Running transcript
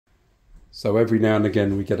So every now and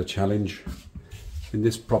again we get a challenge. In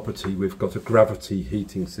this property we've got a gravity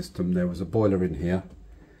heating system. There was a boiler in here,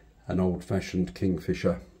 an old-fashioned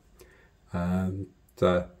Kingfisher, and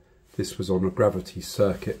this was on a gravity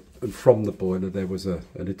circuit, and from the boiler there was an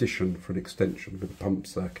addition for an extension with a pump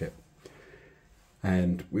circuit,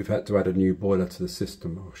 and we've had to add a new boiler to the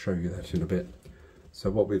system. I'll show you that in a bit. So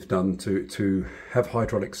what we've done to have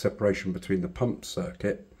hydraulic separation between the pump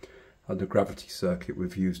circuit and the gravity circuit,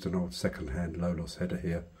 we've used an old second-hand low-loss header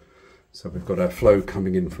here. So we've got our flow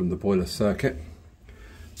coming in from the boiler circuit,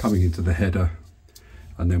 coming into the header,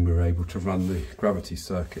 and then we're able to run the gravity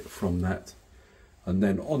circuit from that. And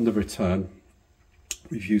then on the return,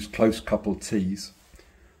 we've used close coupled T's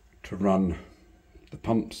to run the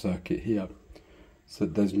pump circuit here, so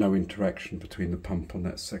that there's no interaction between the pump and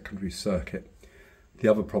that secondary circuit. The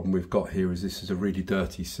other problem we've got here is this is a really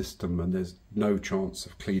dirty system, and there's no chance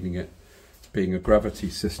of cleaning it being a gravity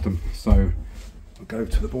system. So I'll go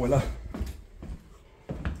to the boiler.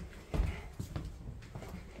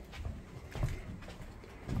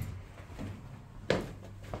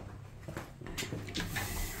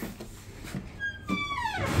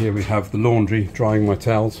 Here we have the laundry drying my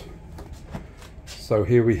towels. So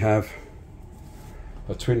here we have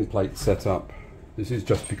a twin plate set up. This is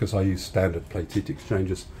just because I use standard plate heat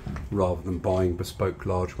exchangers rather than buying bespoke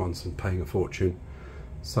large ones and paying a fortune.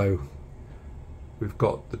 So we've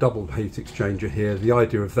got the double heat exchanger here. The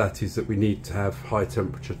idea of that is that we need to have high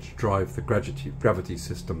temperature to drive the gravity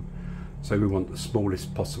system. So we want the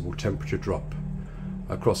smallest possible temperature drop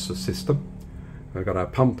across the system. We've got our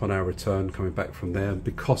pump on our return coming back from there, and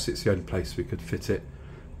because it's the only place we could fit it,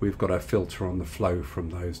 we've got our filter on the flow from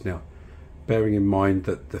those. Now, bearing in mind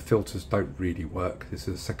that the filters don't really work, this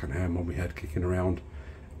is a second-hand one we had kicking around,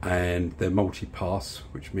 and they're multi-pass,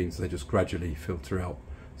 which means they just gradually filter out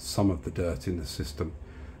some of the dirt in the system.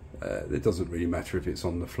 It doesn't really matter if it's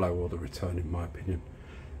on the flow or the return, in my opinion.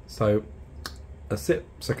 So that's it,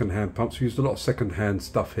 second-hand pumps. We used a lot of second-hand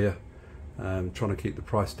stuff here, trying to keep the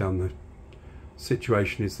price down. The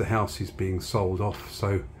situation is the house is being sold off,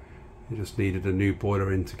 so you just needed a new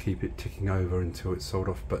boiler in to keep it ticking over until it's sold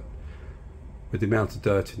off. But with the amount of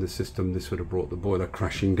dirt in the system, this would have brought the boiler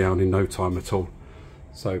crashing down in no time at all.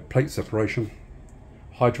 So plate separation,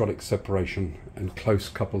 hydraulic separation, and close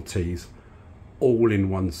coupled T's, all in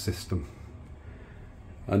one system.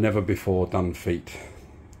 A never before done feat.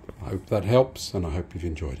 I hope that helps, and I hope you've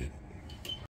enjoyed it.